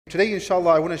Today,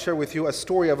 inshallah, I want to share with you a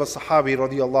story of a Sahabi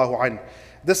radiallahu an.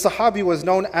 This Sahabi was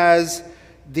known as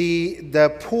the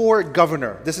poor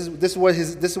governor. This was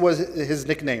his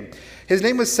nickname. His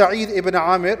name was Sa'id ibn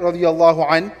Amir radiallahu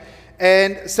an.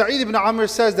 And Sa'id ibn Amir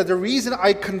says that the reason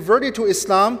I converted to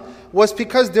Islam was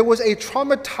because there was a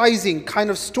traumatizing kind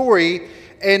of story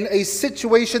and a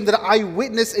situation that I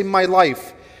witnessed in my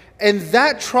life. And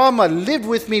that trauma lived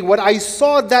with me. What I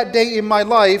saw that day in my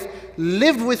life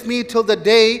lived with me till the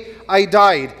day I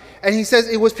died. And he says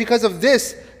it was because of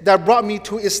this that brought me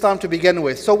to Islam to begin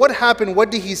with. So what happened?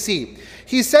 What did he see?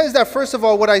 He says that first of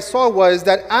all, what I saw was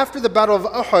that after the battle of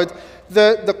Uhud,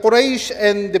 the Quraysh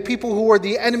and the people who were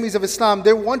the enemies of Islam,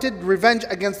 they wanted revenge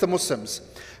against the Muslims.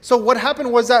 So what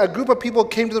happened was that a group of people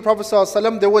came to the Prophet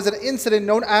ﷺ. There was an incident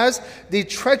known as the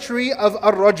treachery of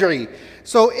Ar-Raj'i.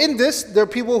 So in this, there are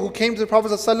people who came to the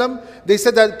Prophet ﷺ. They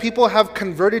said that people have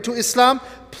converted to Islam.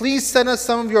 Please send us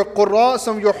some of your Qurra,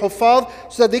 some of your Hufaz,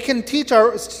 so that they can teach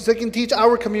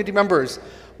our community members.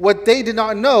 What they did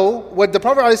not know, what the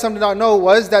Prophet ﷺ did not know,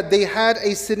 was that they had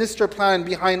a sinister plan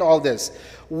behind all this.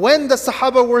 When the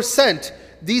Sahaba were sent,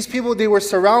 these people, they were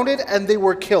surrounded and they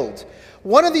were killed.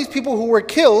 One of these people who were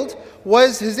killed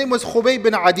his name was Khubayb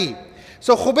bin Adi.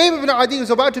 So Khubayb bin Adi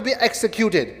was about to be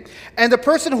executed. And the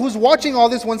person who's watching all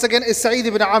this once again is Sa'id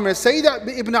ibn Amir. Sa'id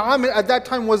ibn Amir at that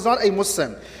time was not a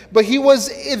Muslim. But he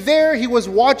was there, he was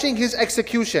watching his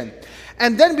execution.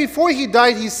 And then before he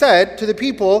died, he said to the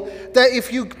people that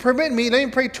if you permit me, let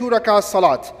me pray 2 rak'ah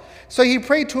salat. So he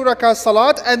prayed 2 rak'ah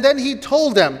salat, and then he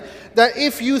told them that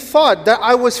if you thought that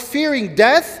I was fearing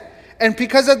death, and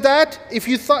because of that, if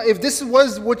this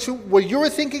was what you were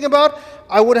thinking about,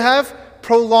 I would have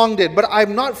prolonged it. But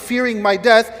I'm not fearing my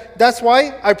death. That's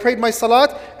why I prayed my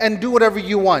salat, and do whatever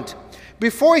you want.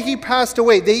 Before he passed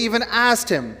away, they even asked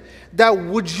him that,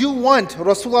 would you want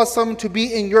Rasulullah ﷺ to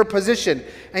be in your position?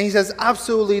 And he says,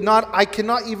 absolutely not. I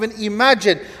cannot even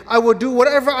imagine. I will do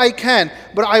whatever I can,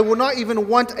 but I will not even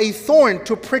want a thorn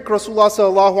to prick Rasulullah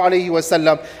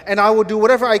ﷺ. And I will do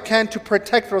whatever I can to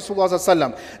protect Rasulullah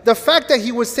ﷺ. The fact that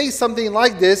he would say something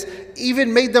like this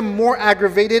even made them more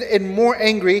aggravated and more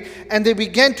angry, and they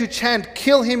began to chant,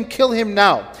 kill him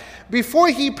now. Before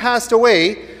he passed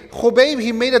away, Khubayb,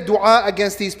 he made a dua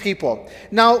against these people.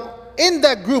 Now, in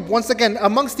that group, once again,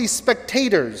 amongst these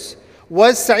spectators,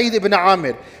 was Sa'id ibn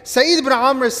Amir. Sa'id ibn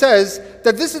Amir says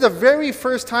that this is the very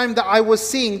first time that I was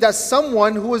seeing that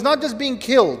someone who was not just being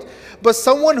killed, but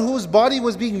someone whose body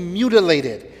was being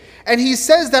mutilated. And he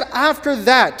says that after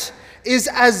that is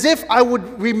as if I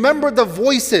would remember the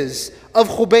voices of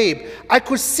Khubayb. I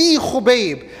could see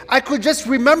Khubayb. I could just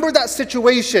remember that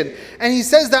situation. And he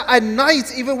says that at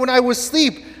night, even when I was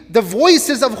asleep, the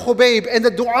voices of Khubayb and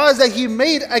the du'as that he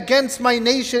made against my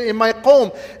nation, in my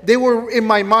qawm, they were in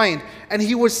my mind. And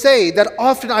he would say that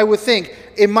often I would think,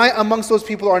 am I amongst those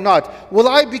people or not? Will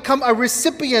I become a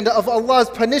recipient of Allah's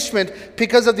punishment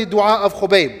because of the dua of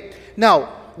Khubayb?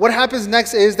 Now, what happens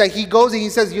next is that he goes and he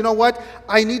says, you know what?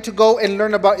 I need to go and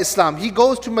learn about Islam. He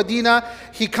goes to Medina.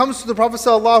 He comes to the Prophet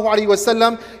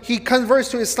ﷺ. He converts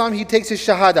to Islam. He takes his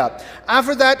shahada.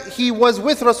 After that, he was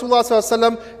with Rasulullah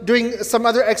ﷺ during some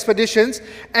other expeditions.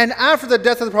 And after the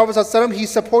death of the Prophet ﷺ, he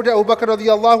supported Abu Bakr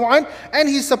radiallahu anh, and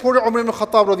he supported Umar ibn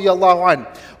Khattab radiallahu anh.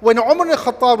 When Umar ibn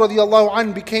Khattab radiallahu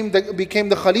anh became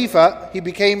the Khalifa, he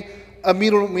became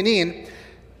Amirul Mu'mineen.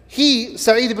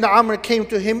 Sa'id ibn Amr came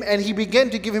to him and he began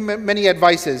to give him many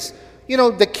advices. You know,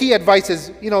 the key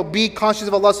advices, be conscious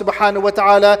of Allah subhanahu wa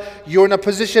ta'ala. You're in a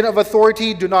position of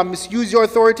authority. Do not misuse your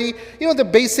authority. The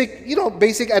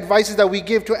basic advices that we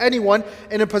give to anyone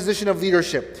in a position of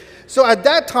leadership. So at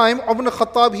that time, Umar ibn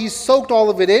Khattab, he soaked all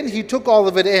of it in. He took all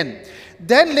of it in.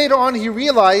 Then later on, he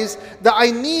realized that I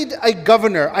need a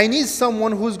governor. I need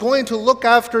someone who's going to look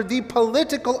after the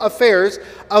political affairs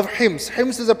of Hims.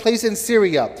 Hims is a place in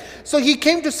Syria. So he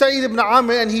came to Sa'id ibn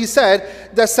Amr and he said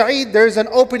that, Sa'id, there's an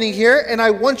opening here and I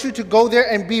want you to go there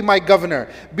and be my governor.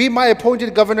 Be my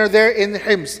appointed governor there in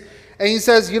Hims. And he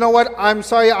says, you know what? I'm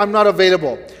sorry, I'm not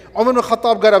available. Umar ibn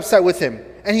Khattab got upset with him.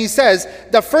 And he says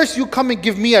that first you come and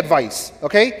give me advice,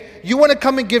 okay? You want to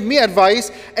come and give me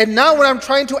advice, and now when I'm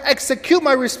trying to execute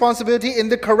my responsibility in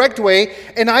the correct way,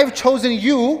 and I've chosen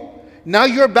you, now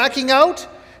you're backing out?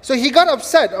 So he got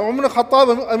upset. Umar ibn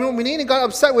Khattab, Amirul Mu'mineen, got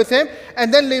upset with him,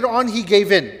 and then later on he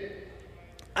gave in.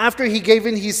 After he gave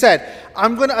in, he said,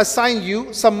 I'm going to assign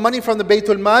you some money from the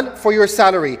Baytul Mal for your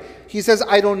salary. He says,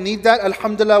 I don't need that.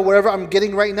 Alhamdulillah, whatever I'm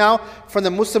getting right now from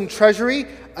the Muslim treasury,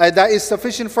 that is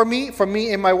sufficient for me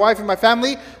and my wife and my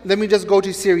family. Let me just go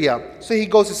to Syria. So he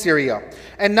goes to Syria.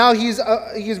 And now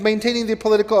he's maintaining the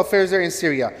political affairs there in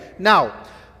Syria. Now,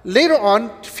 later on,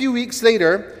 a few weeks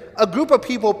later, a group of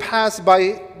people passed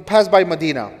by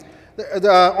Medina.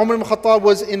 Umar ibn Khattab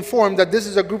was informed that this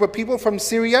is a group of people from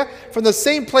Syria, from the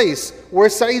same place where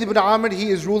Sa'id ibn Amr,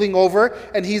 he is ruling over,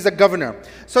 and he's the governor.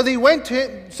 So they went to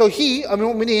him, so he, Amir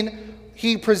al-Mu'mineen,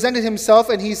 he presented himself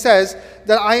and he says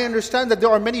that I understand that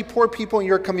there are many poor people in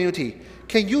your community.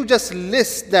 Can you just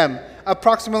list them,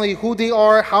 approximately who they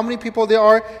are, how many people they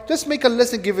are? Just make a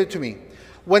list and give it to me.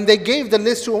 When they gave the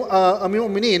list to Amir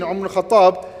al-Mu'mineen, Umar ibn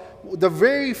Khattab, the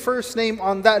very first name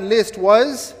on that list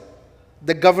was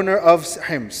the governor of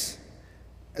Hims,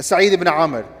 Sa'id ibn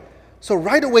Amr. So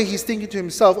right away he's thinking to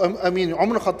himself, Umar ibn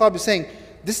Khattab is saying,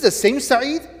 this is the same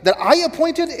Sa'id that I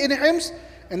appointed in Hims?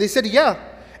 And they said, yeah.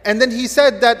 And then he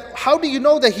said that, how do you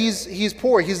know that he's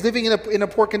poor? He's living in a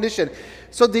poor condition.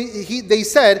 So they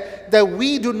said that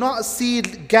we do not see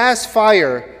gas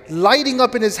fire lighting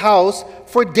up in his house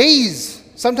for days,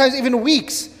 sometimes even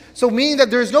weeks. So meaning that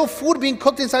there's no food being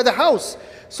cooked inside the house.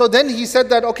 So then he said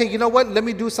that, okay, you know what, let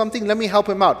me do something, let me help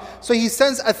him out. So he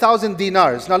sends 1,000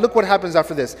 dinars. Now look what happens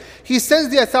after this. He sends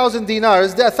the 1,000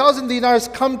 dinars. The 1,000 dinars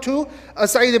come to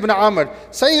Sa'id ibn Amr.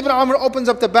 Sa'id ibn Amr opens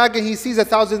up the bag and he sees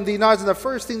 1,000 dinars, and the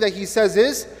first thing that he says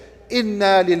is,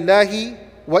 Inna lillahi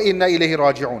wa inna ilayhi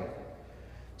raji'un.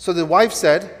 So the wife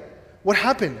said, what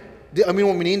happened? Did Amir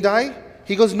al-Mu'mineen die?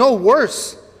 He goes, no,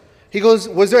 worse. He goes,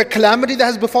 was there a calamity that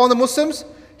has befallen the Muslims?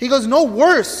 He goes, no,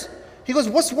 worse. He goes,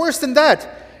 what's worse than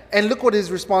that? And look what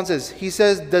his response is. He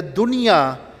says, the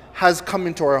dunya has come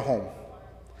into our home.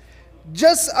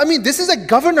 This is a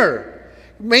governor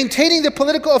maintaining the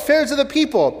political affairs of the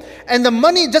people. And the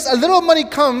money, just a little money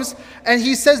comes, and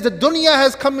he says, the dunya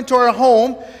has come into our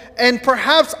home, and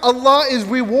perhaps Allah is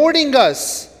rewarding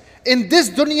us in this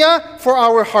dunya for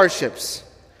our hardships.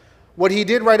 What he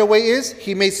did right away is,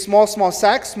 he made small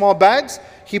sacks, small bags.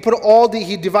 He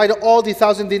divided all the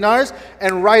 1,000 dinars,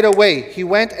 and right away he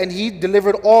went and he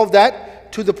delivered all of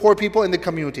that to the poor people in the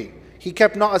community. He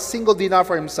kept not a single dinar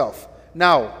for himself.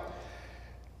 Now,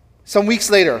 some weeks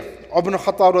later, Ibn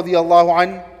Khattab radiallahu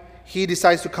anh, he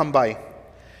decides to come by.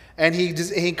 And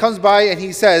he comes by and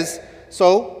he says,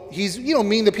 so he's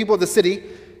meeting the people of the city.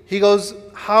 He goes,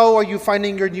 how are you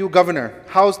finding your new governor?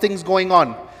 How's things going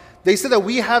on? They said that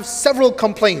we have several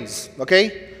complaints,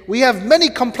 okay? We have many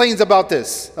complaints about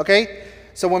this, okay?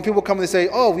 So when people come and they say,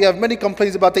 oh, we have many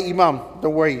complaints about the Imam,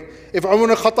 don't worry. If Umar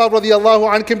ibn Khattab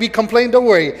radiallahu anh can be complained, don't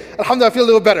worry. Alhamdulillah, I feel a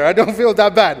little better. I don't feel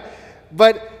that bad.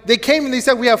 But they came and they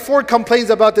said, we have 4 complaints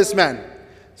about this man.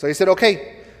 So he said,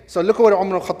 okay. So look at what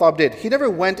Umar ibn Khattab did. He never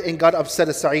went and got upset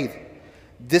at Sa'id.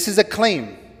 This is a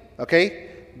claim, okay?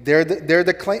 They're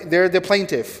the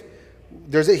plaintiff.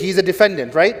 He's a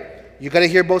defendant, right? You got to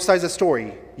hear both sides of the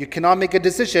story. You cannot make a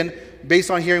decision based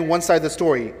on hearing one side of the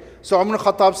story. So Umar ibn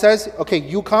Khattab says, okay,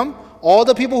 you come, all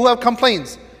the people who have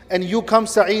complaints, and you come,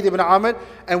 Sa'id ibn Amr,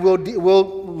 and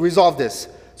we'll resolve this.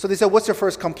 So they said, what's your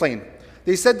first complaint?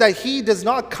 They said that he does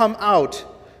not come out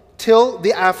till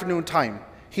the afternoon time.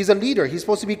 He's a leader. He's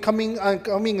supposed to be coming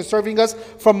and serving us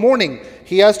from morning.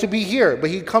 He has to be here, but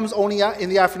he comes only in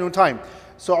the afternoon time.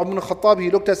 So Umar ibn Khattab,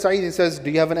 he looked at Sa'id and says, do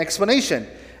you have an explanation?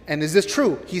 And is this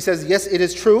true? He says, yes, it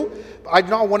is true. I do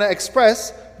not want to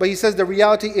express, but he says the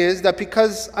reality is that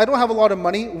because I don't have a lot of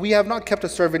money, we have not kept a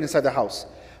servant inside the house.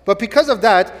 But because of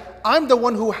that, I'm the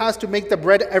one who has to make the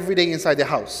bread every day inside the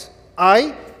house.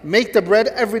 I make the bread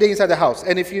every day inside the house.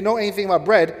 And if you know anything about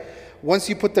bread, once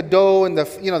you put the dough and the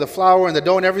flour and the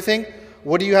dough and everything,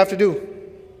 what do you have to do?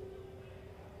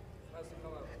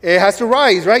 It has to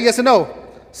rise, right? Yes or no?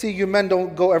 See, you men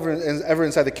don't go ever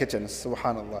inside the kitchen.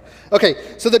 Subhanallah.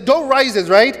 Okay, so the dough rises,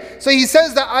 right? So he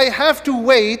says that I have to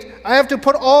wait. I have to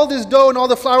put all this dough and all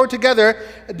the flour together.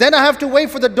 Then I have to wait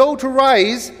for the dough to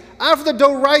rise. After the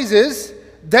dough rises,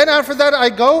 then after that I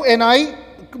go and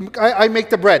I make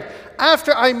the bread.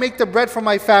 After I make the bread for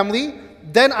my family,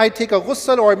 then I take a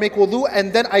ghusl or I make wudu,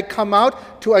 and then I come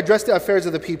out to address the affairs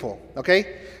of the people.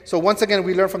 Okay? So once again,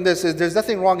 we learn from this is there's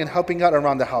nothing wrong in helping out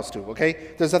around the house too,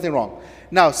 okay? There's nothing wrong.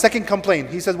 Now, second complaint.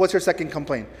 He says, what's your second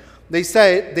complaint? They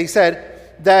said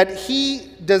that he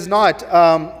does not,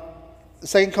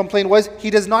 second complaint was,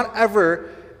 he does not ever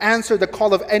answer the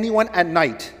call of anyone at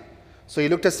night. So he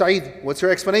looked at Sa'id, what's your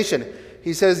explanation?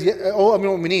 He says, oh Amir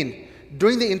al-Mu'mineen,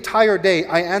 during the entire day,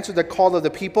 I answer the call of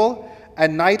the people. At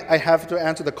night, I have to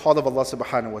answer the call of Allah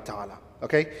subhanahu wa ta'ala.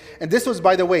 Okay? And this was,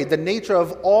 by the way, the nature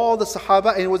of all the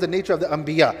Sahaba, and it was the nature of the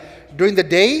Anbiya. During the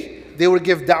day, they would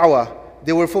give da'wah.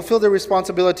 They would fulfill their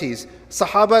responsibilities.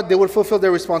 Sahaba, they would fulfill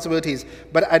their responsibilities.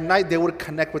 But at night, they would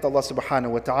connect with Allah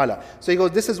subhanahu wa ta'ala. So he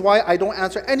goes, this is why I don't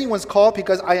answer anyone's call,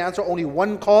 because I answer only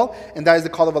one call, and that is the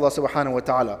call of Allah subhanahu wa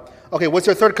ta'ala. Okay, what's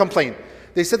your third complaint?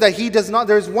 They said that he does not,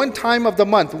 there's one time of the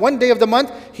month, one day of the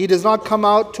month, he does not come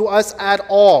out to us at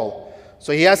all.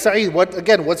 So he asked Sa'id,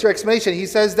 what's your explanation? He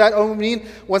says that,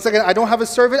 once again, I don't have a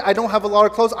servant, I don't have a lot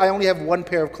of clothes, I only have one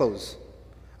pair of clothes.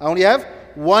 I only have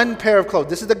one pair of clothes.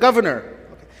 This is the governor.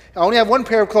 Okay. I only have one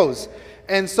pair of clothes.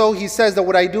 And so he says that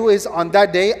what I do is on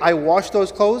that day, I wash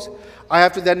those clothes. I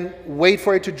have to then wait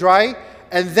for it to dry.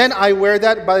 And then I wear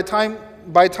that. By the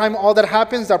time all that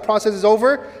happens, that process is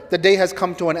over, the day has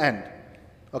come to an end.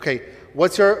 Okay,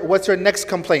 what's your next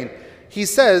complaint? He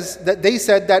says that they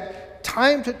said that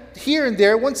here and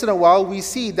there, once in a while, we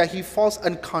see that he falls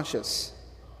unconscious.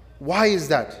 Why is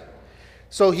that?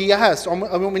 So he asked,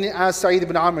 when he asked Sa'id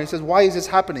ibn Amr, he says, why is this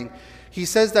happening? He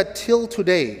says that till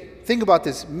today, think about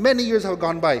this, many years have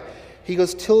gone by. He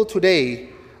goes, till today,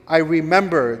 I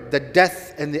remember the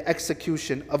death and the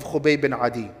execution of Khubayb bin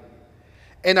Adi.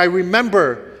 And I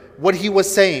remember what he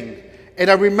was saying. And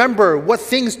I remember what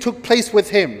things took place with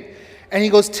him. And he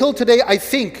goes, till today, I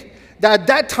think that at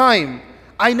that time,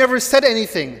 I never said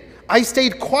anything. I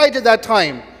stayed quiet at that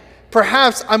time.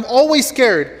 Perhaps I'm always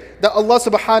scared that Allah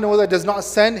subhanahu wa ta'ala does not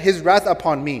send His wrath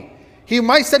upon me. He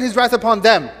might send His wrath upon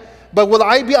them, but will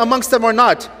I be amongst them or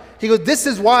not? He goes, this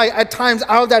is why at times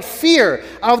out of that fear,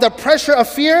 out of the pressure of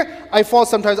fear, I fall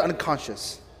sometimes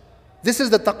unconscious. This is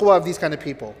the taqwa of these kind of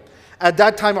people. At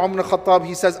that time, Umar ibn Khattab,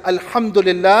 he says,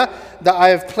 Alhamdulillah, that I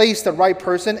have placed the right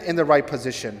person in the right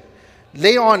position.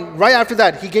 Later on, right after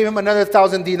that, he gave him another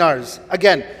 1,000 dinars.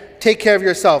 Again, take care of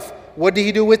yourself. What did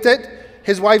he do with it?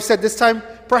 His wife said, this time,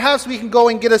 perhaps we can go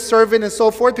and get a servant and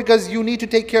so forth because you need to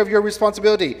take care of your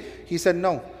responsibility. He said,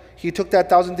 no. He took that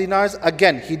 1,000 dinars.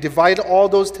 Again, he divided all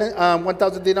those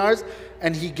 1,000 dinars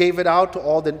and he gave it out to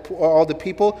all the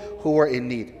people who were in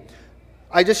need.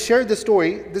 I just shared this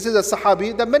story. This is a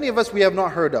Sahabi that many of us, we have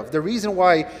not heard of. The reason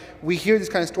why we hear these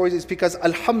kind of stories is because,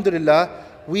 Alhamdulillah,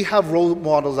 we have role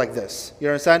models like this. You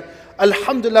understand?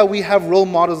 Alhamdulillah, we have role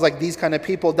models like these kind of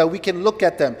people that we can look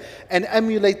at them and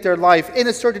emulate their life in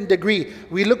a certain degree.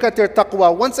 We look at their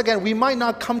taqwa. Once again, we might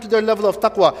not come to their level of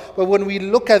taqwa, but when we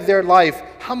look at their life,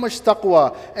 how much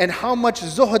taqwa and how much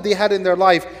zuhd they had in their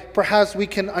life, perhaps we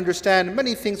can understand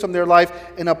many things from their life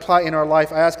and apply in our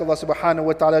life. I ask Allah subhanahu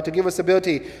wa ta'ala to give us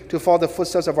ability to follow the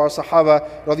footsteps of our Sahaba,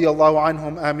 radiyallahu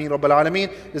anhum, ameen, rabbil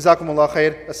alameen. Jazakumullah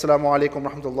khair. Assalamu alaikum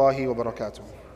wa rahmatullahi wa barakatuh.